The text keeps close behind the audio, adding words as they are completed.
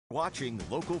Watching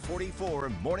Local 44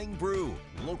 Morning Brew,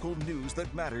 local news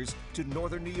that matters to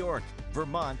Northern New York,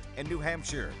 Vermont, and New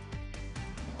Hampshire.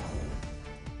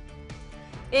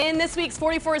 In this week's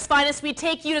 44's Finest, we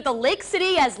take you to the Lake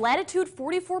City as Latitude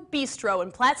 44 Bistro in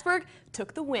Plattsburgh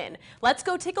took the win. Let's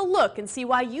go take a look and see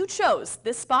why you chose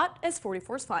this spot as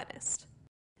 44's Finest.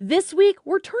 This week,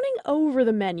 we're turning over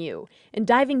the menu and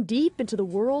diving deep into the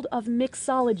world of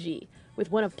mixology with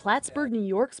one of Plattsburgh, New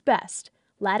York's best,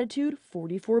 Latitude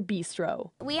 44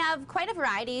 Bistro. We have quite a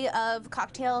variety of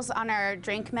cocktails on our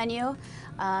drink menu.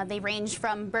 They range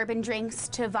from bourbon drinks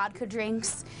to vodka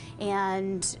drinks,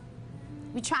 and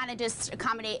we try to just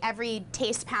accommodate every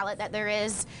taste palette that there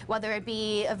is, whether it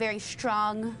be a very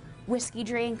strong whiskey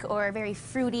drink or a very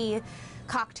fruity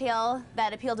cocktail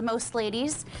that appeal to most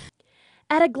ladies.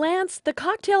 At a glance, the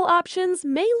cocktail options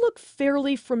may look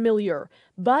fairly familiar,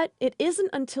 but it isn't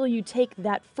until you take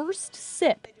that first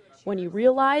sip when you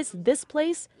realize this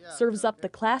place serves up the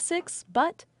classics,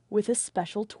 but with a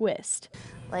special twist.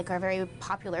 Like our very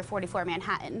popular 44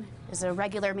 Manhattan is a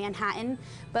regular Manhattan,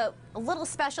 but a little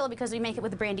special because we make it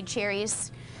with brandied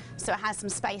cherries, so it has some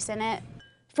spice in it.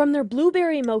 From their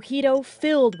blueberry mojito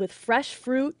filled with fresh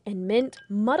fruit and mint,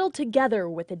 muddled together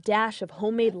with a dash of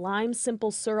homemade lime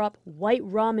simple syrup, white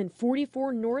rum, and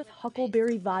 44 North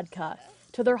Huckleberry vodka,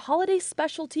 to their holiday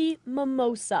specialty,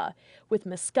 mimosa, with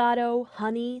Moscato,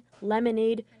 honey,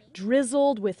 lemonade,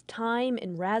 drizzled with thyme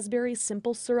and raspberry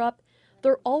simple syrup.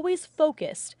 They're always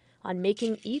focused on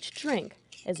making each drink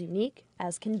as unique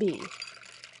as can be.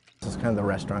 This is kind of the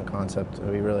restaurant concept.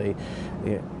 We really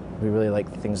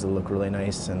like things that look really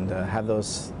nice and have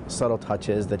those subtle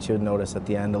touches that you would notice at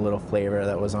the end, a little flavor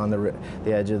that was on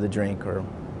the edge of the drink or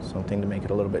something to make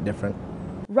it a little bit different.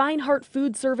 Reinhardt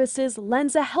Food Services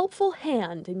lends a helpful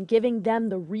hand in giving them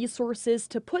the resources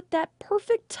to put that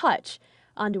perfect touch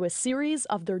onto a series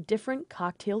of their different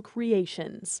cocktail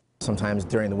creations. Sometimes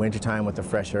during the wintertime with the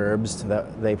fresh herbs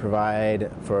that they provide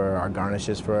for our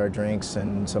garnishes for our drinks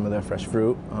and some of the fresh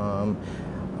fruit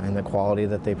and the quality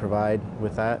that they provide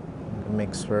with that, it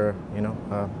makes for,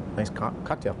 a nice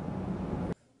cocktail.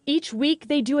 Each week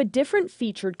they do a different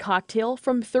featured cocktail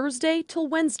from Thursday till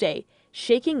Wednesday,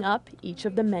 shaking up each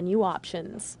of the menu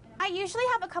options. I usually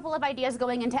have a couple of ideas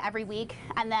going into every week,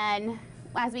 and then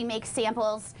as we make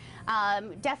samples,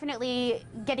 definitely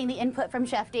getting the input from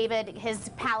Chef David. His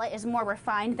palate is more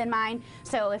refined than mine,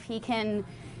 so if he can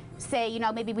say,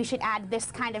 maybe we should add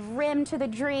this kind of rim to the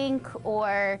drink,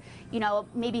 or,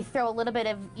 maybe throw a little bit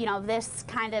of, this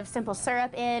kind of simple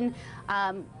syrup in,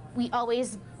 we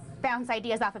always bounce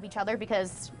ideas off of each other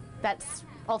because that's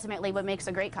ultimately what makes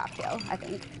a great cocktail, I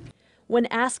think. When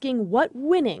asking what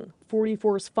winning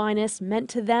 44's Finest meant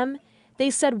to them,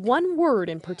 they said one word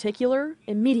in particular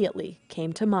immediately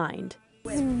came to mind.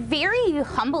 It's very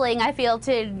humbling, I feel,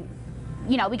 to,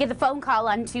 we get the phone call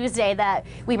on Tuesday that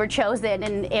we were chosen,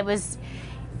 and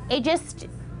it just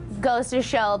goes to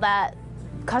show that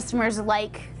customers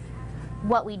like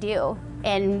what we do.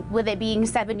 And with it being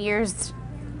 7 years,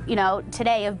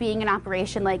 today of being in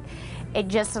operation, it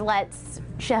just lets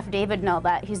Chef David know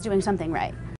that he's doing something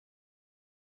right.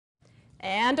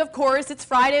 And of course, it's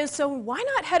Friday, so why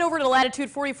not head over to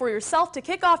Latitude 44 yourself to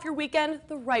kick off your weekend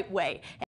the right way?